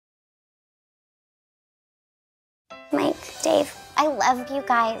Mike, Dave, I love you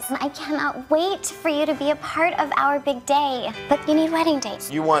guys, and I cannot wait for you to be a part of our big day. But you need wedding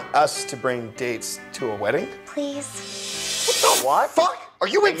dates. You want us to bring dates to a wedding? Please. What the What? fuck? Are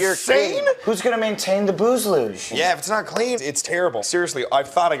you insane? Who's gonna maintain the booze luge? Yeah, if it's not clean, it's terrible. Seriously, I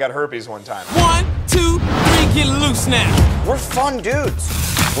thought I got herpes one time. 1, 2, 3, get loose now. We're fun dudes.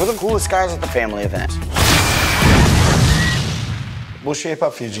 We're the coolest guys at the family event. We'll shape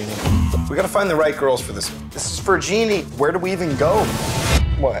up for you, Jeannie. We gotta find the right girls for this. This is for Jeannie. Where do we even go?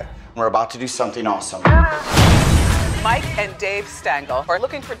 What? We're about to do something awesome. Mike and Dave Stengel are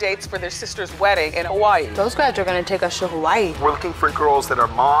looking for dates for their sister's wedding in Hawaii. Those guys are gonna take us to Hawaii. We're looking for girls that our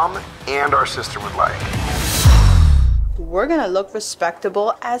mom and our sister would like. We're gonna look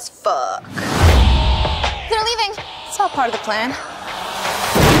respectable as fuck. They're leaving. It's all part of the plan.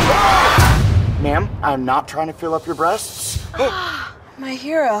 Ma'am, I'm not trying to fill up your breasts. My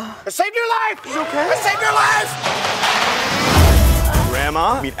hero. I saved your life! He's okay. I saved your life!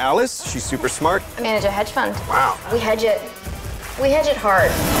 Grandma, meet Alice. She's super smart. I manage a hedge fund. Wow. We hedge it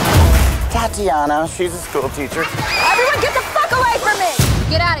hard. Tatiana, she's a school teacher. Everyone get the fuck away from me!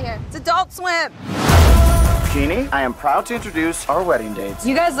 Get out of here. It's Adult Swim. Jeannie, I am proud to introduce our wedding dates.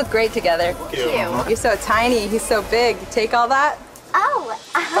 You guys look great together. Thank you. You're so tiny, he's so big. Take all that? Oh,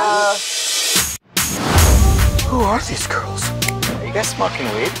 Who are these girls? Are you guys smoking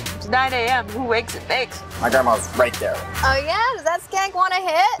weed? It's 9 a.m. Who wakes and bakes? My grandma's right there. Oh yeah? Does that skank want to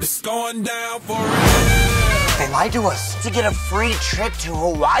hit? It's going down for real. They lied to us to get a free trip to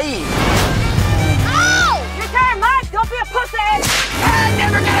Hawaii. Ow! Your turn, Mike! Don't be a pussy! I'm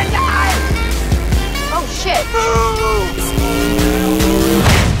never gonna die! Oh shit.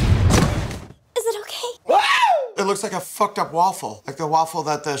 is it okay? It looks like a fucked up waffle. Like the waffle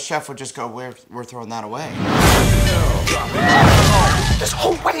that the chef would just go, we're throwing that away. This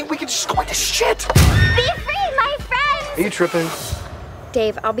whole wedding weekend is just going to shit. Be free, my friend! Are you tripping?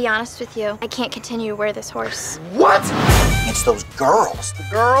 Dave, I'll be honest with you. I can't continue to wear this horse. What? It's those girls. The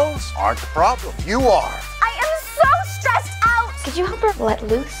girls aren't the problem. You are. I am so stressed out! Could you help her let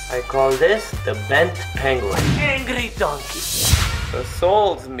loose? I call this the bent penguin. Angry donkey. The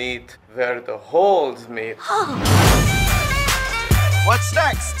souls meet where the holes meet. What's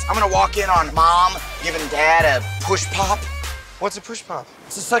next? I'm gonna walk in on Mom giving Dad a push pop. What's a push pop?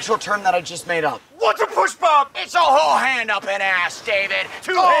 It's a sexual term that I just made up. What's a push pop? It's a whole hand up an ass, David.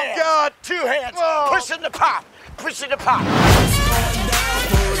 Two hands. God. 2 hands. Whoa. Pushing the pop. Pushing the pop.